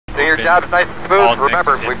your job's nice and smooth.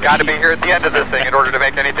 Remember, we've got to be here at the end of this thing in order to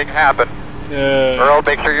make anything happen. Earl,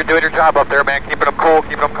 make sure you're doing your job up there, man. Keeping them cool,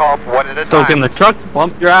 keeping them calm, one at a time. So can the truck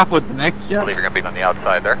bump your ass with the next I gen? believe you're going to be on the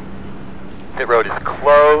outside there. Pit road is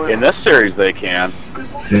closed. In this series they can.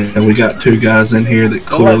 Yeah, we got 2 guys in here that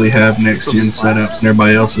clearly have next-gen setups, and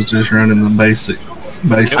everybody else is just running the basic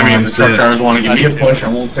baseline the truck drivers set. want to give me a push,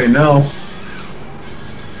 I won't say no.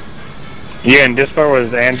 Yeah, and Discord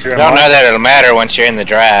was Andrew. I don't know that it'll matter once you're in the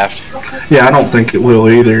draft. Yeah, I don't think it will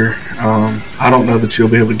either. I don't know that you'll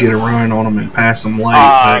be able to get a run on them and pass them late,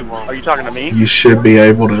 but Are you talking to me? you should be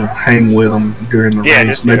able to hang with them during the race.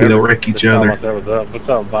 just Maybe they'll wreck each other. What's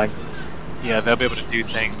up, Mike? Yeah, they'll be able to do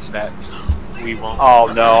things that we won't.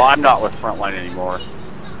 Oh no, I'm not with Frontline anymore.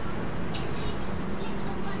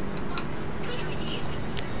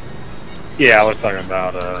 Yeah, I was talking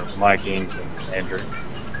about Mike Ings and Andrew.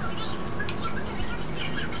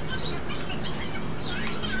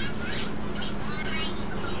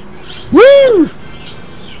 Woo!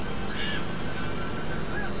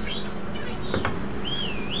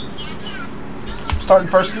 Starting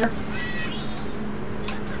first gear.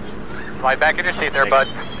 Slide back in your seat there, bud.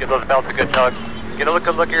 Give those belts a good tug. Get a look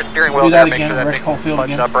at your steering wheel Do there. that Make again, sure that Rick thing's Homefield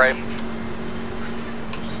punched again. up right.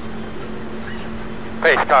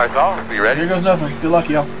 Pace cars off. Be ready. Here goes nothing. Good luck,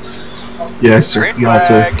 y'all. Yes, sir. Green Y'all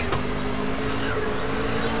flag. too.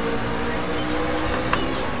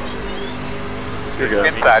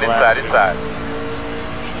 Inside.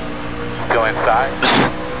 Still inside.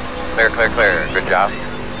 Clear. Good job.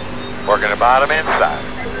 Working the bottom inside.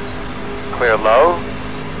 Clear low.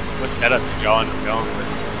 What setups y'all end up going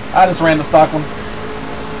with? I just ran the stock one.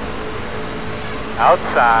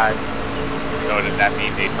 Outside. So does that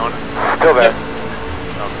mean Daytona? Still there.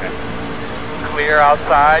 Okay. Clear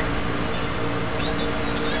outside.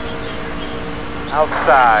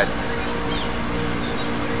 Outside.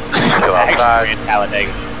 Still Actually, outside. we're in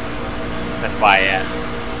Talladega. That's why I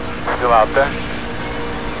asked. Still out there.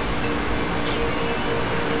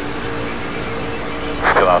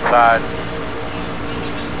 Still outside.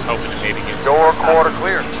 Hoping to maybe get Door quarter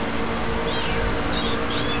clear.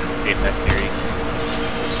 See if that theory.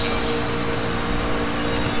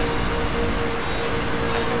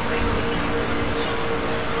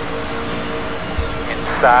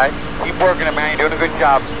 Inside. Keep working it, man. You're doing a good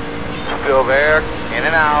job. Still there. In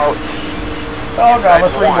and out. Oh god,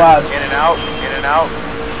 let's Inside read one. wide. In and out. In and out.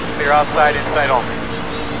 Clear outside. Inside only.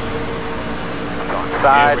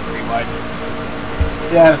 Inside.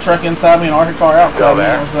 Yeah, I had a truck inside me and an ARCA car outside me.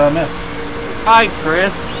 there. It was a miss. Hi,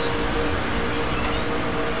 Chris.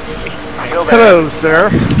 Still there. Hello, sir.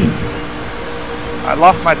 I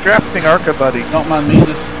lost my drafting ARCA buddy. Don't mind me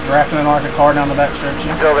just drafting an ARCA car down the back stretch.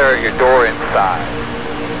 Yeah. Still there at your door inside.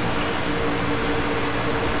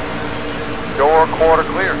 Door quarter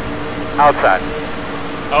clear. Outside.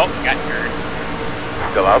 Oh, got yours.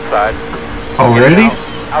 Still outside. Already?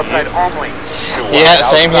 Outside only. Yeah,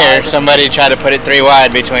 same here. Outside. Somebody tried to put it 3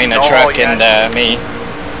 wide between a No, truck yeah. and me.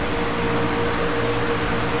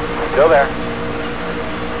 Still there.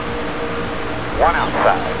 One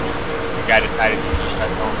outside. The guy decided to use that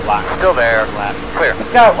phone block. Still there. Lap. Clear. This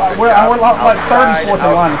guy, we're like third and Outside, fourth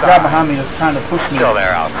in line. This guy outside. behind me is trying to push me Still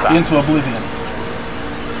there outside. into oblivion.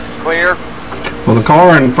 Clear. Well, the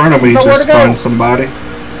car in front of me Nowhere just to go. spun somebody.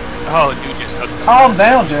 Oh, dude just hooked up. Calm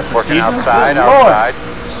down, Jeffrey. Working Seasons. outside. Good Lord. Outside.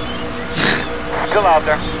 Still out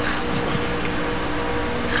there.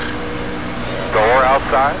 Door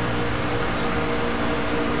outside.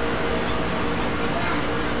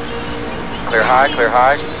 Clear high. Clear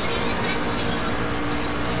high.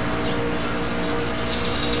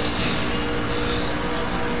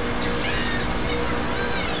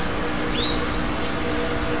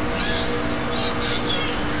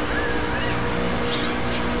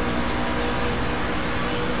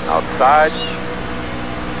 Outside.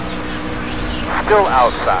 Still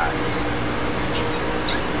outside.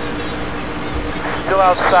 Still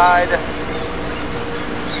outside.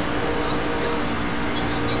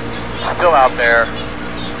 Still out there.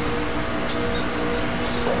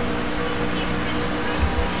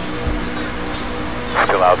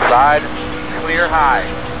 Still outside. Clear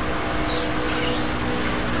high.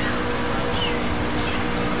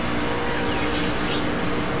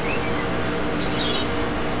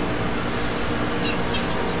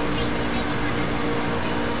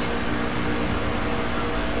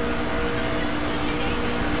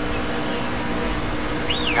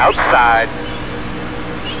 Outside.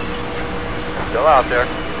 Still out there.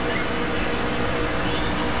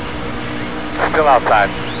 Still outside.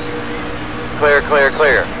 Clear, clear,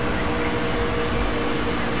 clear.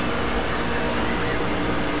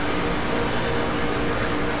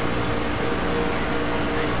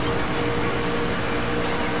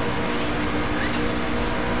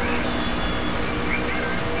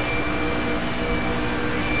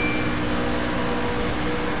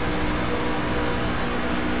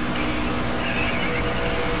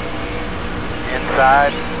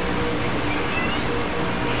 inside.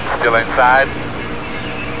 Still inside.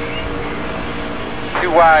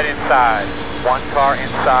 2 wide inside. 1 car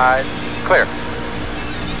inside. Clear.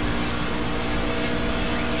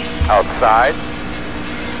 Outside.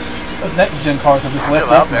 Those next-gen cars have just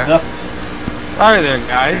left us in dust. Sorry there,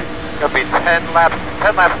 guys. Gonna be 10 laps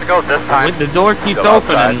to go this time. The door keeps Still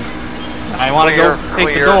outside. opening. I want to go take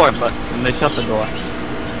Clear. the door, but then they shut the door.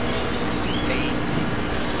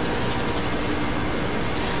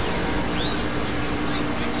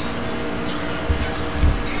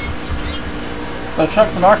 So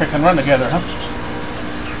trucks and ARCA can run together, huh?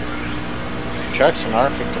 Trucks and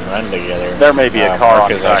ARCA can run together. There may be a car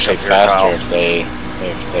on ARCA's track actually up here, faster Kyle.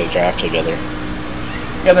 if they drive together.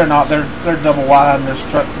 Yeah, they're not. They're double wide and there's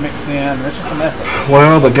trucks mixed in. It's just a mess up there.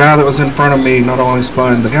 Well, the guy that was in front of me not only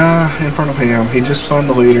spun the guy in front of him, he just spun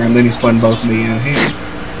the leader and then he spun both me and him.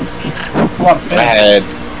 It's a lot of I spinning. had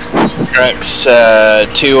trucks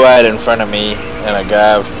 2 wide in front of me, and a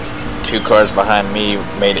guy 2 cars behind me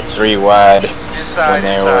made it 3 wide when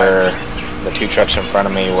they were. The 2 trucks in front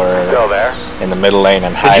of me were Still there. in the middle lane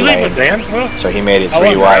and high Did you leave lane, with Dan? Well, so he made it I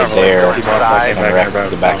 3 wasn't wide there. there He bought Side. and wrecked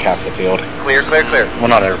the back half of the field. Clear, clear, clear. well,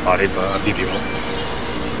 not everybody, but a few people.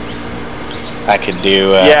 I could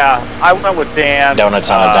do Yeah, I went with Dan. donuts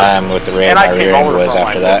on a dime with the rear And my I came rear end over was from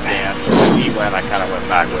after with that. Dan. When he went, I kind of went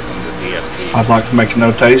back with him to DFP. I'd like to make a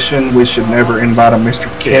notation. We should never invite a Mr.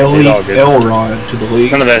 Kelly it's all good. Elrod to the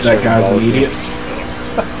league. None of that That shit guy's an involved. idiot.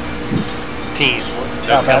 Team.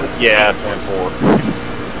 How about it? Yeah,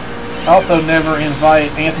 10-4. I also never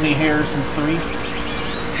invite Anthony Harrison 3.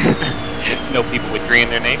 No people with 3 in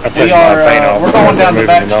their name. I took We are, my paint off. we're going down the moving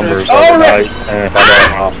back numbers stretch. Oh, overnight, and if I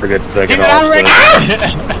don't, I'll forget to take it off.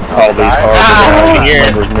 All these cars Here.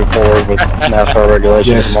 numbers move forward with NASCAR regulations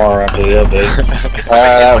Yes. tomorrow after the update.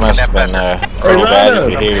 That must have been pretty bad if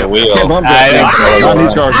you hear your wheel. I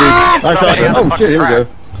need cars, dude. I thought, oh shit, here we go.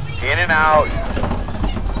 In and out.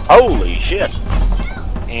 Holy shit.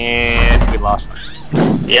 And we lost.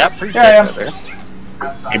 Yep. Here I am.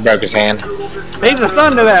 He broke his hand. Leave the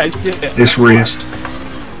sun to that shit. His wrist.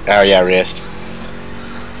 Oh yeah, wrist.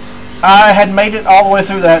 I had made it all the way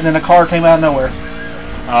through that and then a car came out of nowhere.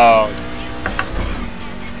 Oh,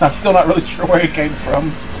 I'm still not really sure where it came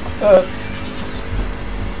from.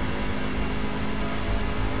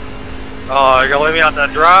 Oh, you're gonna leave me out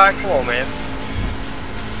that dry? Come on, man.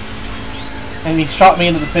 And he shot me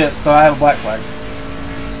into the pit, so I have a black flag.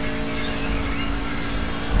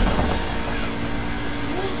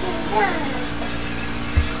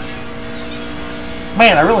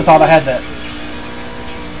 Man, I really thought I had that.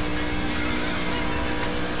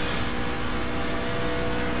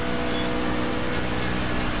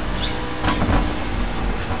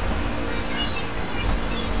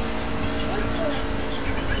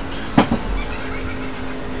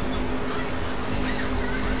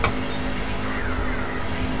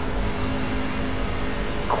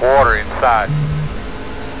 Quarter inside.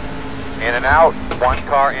 In and out. 1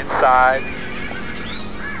 car inside.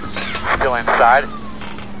 Still inside.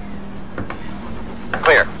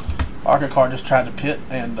 Clear. ARCA car just tried to pit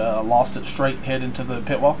and lost it straight head into the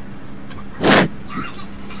pit wall.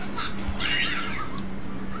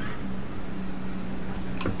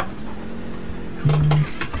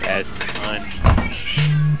 that's fun.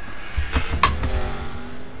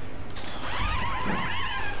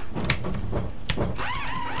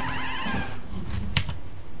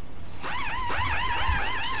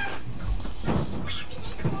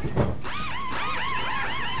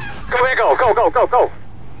 Go, go, go, go, go.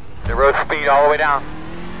 The road speed all the way down.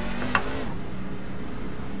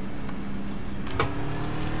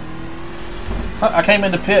 I came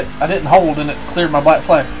into pit, I didn't hold, and it cleared my black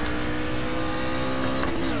flag.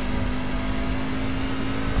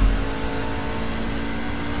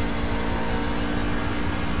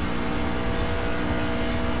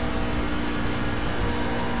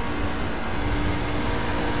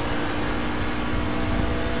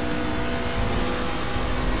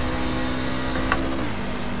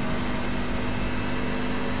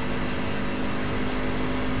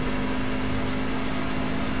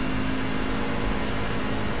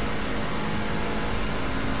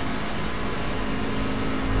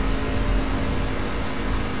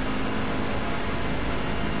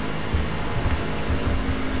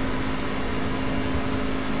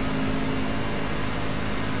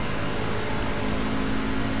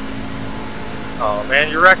 Oh man,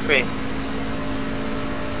 you wrecked me.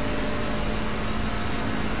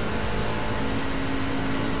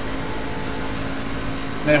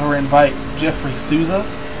 Never invite Jeffrey Souza.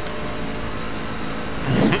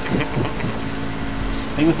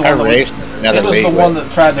 He was the one. The one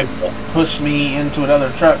that tried to push me into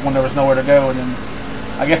another truck when there was nowhere to go, and then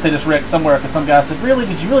I guess they just wrecked somewhere because some guy said, "Really?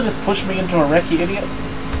 Did you really just push me into a wreck, you idiot?"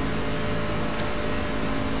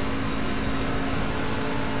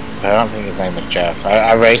 I don't think his name was Jeff.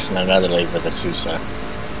 I raced in another league with a Sousa.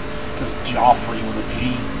 Just Joffrey with a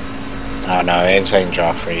G. Oh no, it ain't saying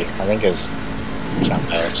Joffrey. I think it's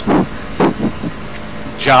something else.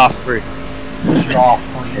 Joffrey.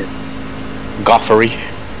 Goffrey.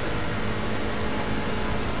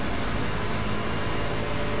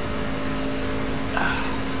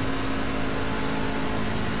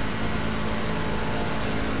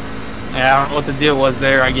 Yeah, I don't know what the deal was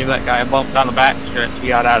there. I gave that guy a bump down the back stretch. He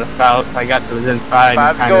got out of spout. I got to his inside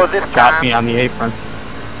and kind of chopped me on the apron.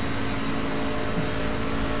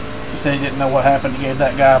 You said he didn't know what happened. He gave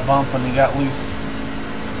that guy a bump and he got loose.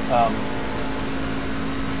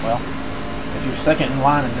 Well, if you're second in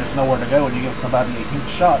line and there's nowhere to go and you give somebody a huge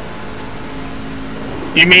shot.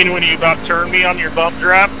 You mean when you about turned me on your bump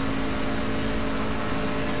drop?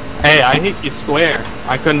 Hey, I hit you square.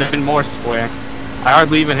 I couldn't have been more square. I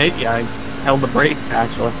hardly even hit you. I held the brake,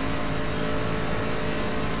 actually.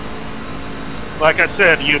 Like I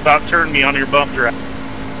said, you about turned me on your bump drop.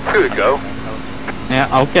 Good go.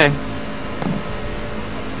 Yeah, okay.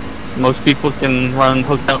 Most people can run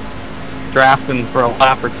hooked up drafting for a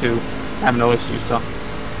lap or two. Have no issue, so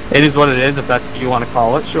it is what it is. If that's what you want to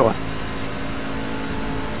call it, sure.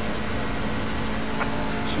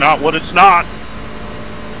 It's not what it's not.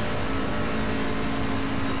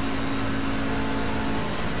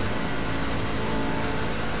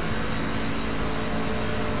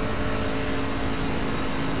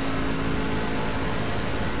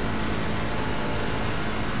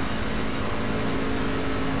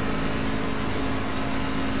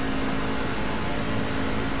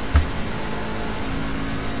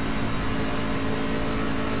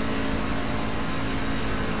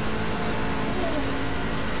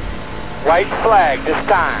 White flag this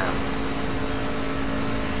time.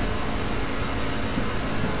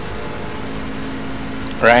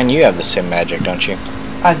 Ryan, you have the sim magic, don't you?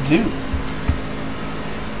 I do.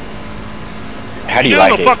 How do you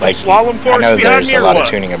like it? Like, I know there's a lot of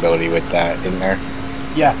tuning ability with that, isn't there?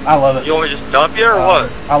 Yeah, I love it. You want me to just dump you or what?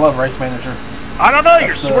 I love Race Manager. I don't know,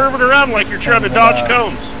 you're swerving around like you're trying to dodge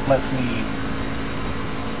cones. Lets me...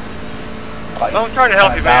 Like, I'm trying to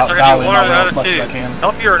help you, man. They're going to do one or the other two.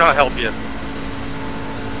 Help you or not help you?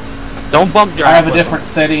 Don't bump your I have a different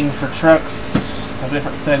setting for trucks, a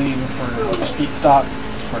different setting for street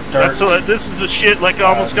stocks, for dirt. So this is the shit like I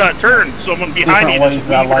almost got turned. Someone behind you just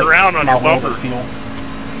weaving around on your bumper.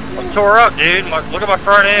 I'm tore up, dude. Look at my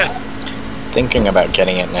front end. Thinking about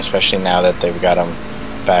getting it, and especially now that they've got them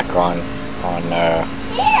back on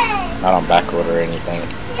not on back order or anything.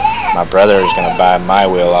 My brother is going to buy my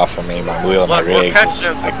wheel off of me, my wheel and my rig. I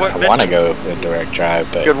want to go with direct drive,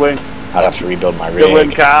 but I'd have to rebuild my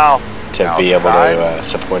rig to be able to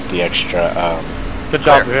support the extra good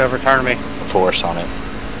job, whoever turned me. Force on it.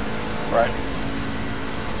 Right.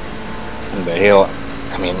 But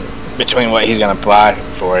I mean, between what he's going to buy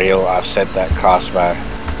for, he'll offset that cost by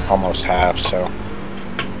almost half, so.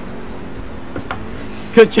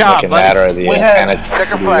 Good job, looking that or the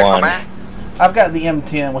one. I've got the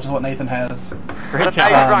M10, which is what Nathan has. Great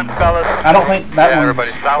job. I don't think that one's...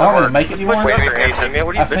 I don't really make it anymore.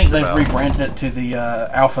 I think they've about? Rebranded it to the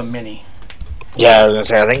Alpha Mini. Yeah, I was going to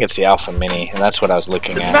say, I think it's the Alpha Mini, and that's what I was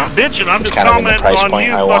looking at. It's not bitching, I'm just kind of in the price on point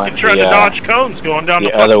you I want. fucking trying to dodge cones going down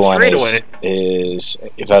the other one straightaway. is,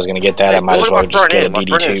 if I was going to get that, I might as well just get a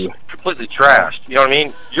DD2. Completely trashed. You know what I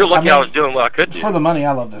mean? You're lucky I was doing what I could do. For the money,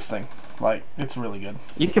 I love this thing. Like, it's really good.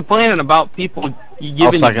 You complaining about people giving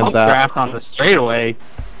you pump draft on the straightaway,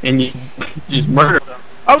 and you just murder them.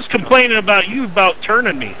 I was complaining about you about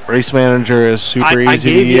turning me. Race Manager is super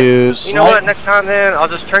easy to use. You know what? Next time, then I'll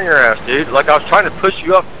just turn your ass, dude. Like I was trying to push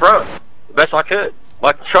you up front the best I could.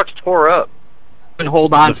 Like the truck's tore up. And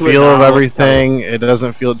hold on to the feel of everything. It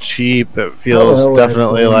doesn't feel cheap. It feels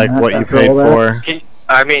definitely like what you paid for.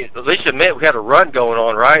 I mean, at least admit we had a run going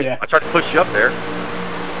on, right? Yeah. I tried to push you up there.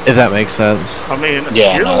 If that makes sense. I mean,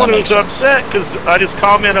 you're the one who's upset because I just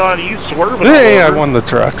commented on you swerving. Hey, I won the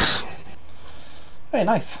trucks. Hey,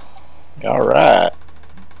 nice. All right.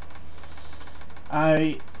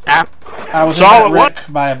 I was in that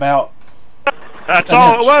wreck by about. That's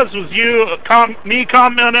all it was you me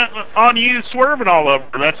commenting on you swerving all over.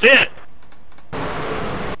 That's it.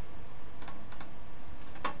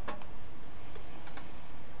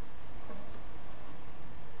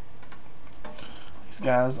 These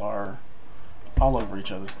guys are all over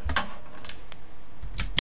each other.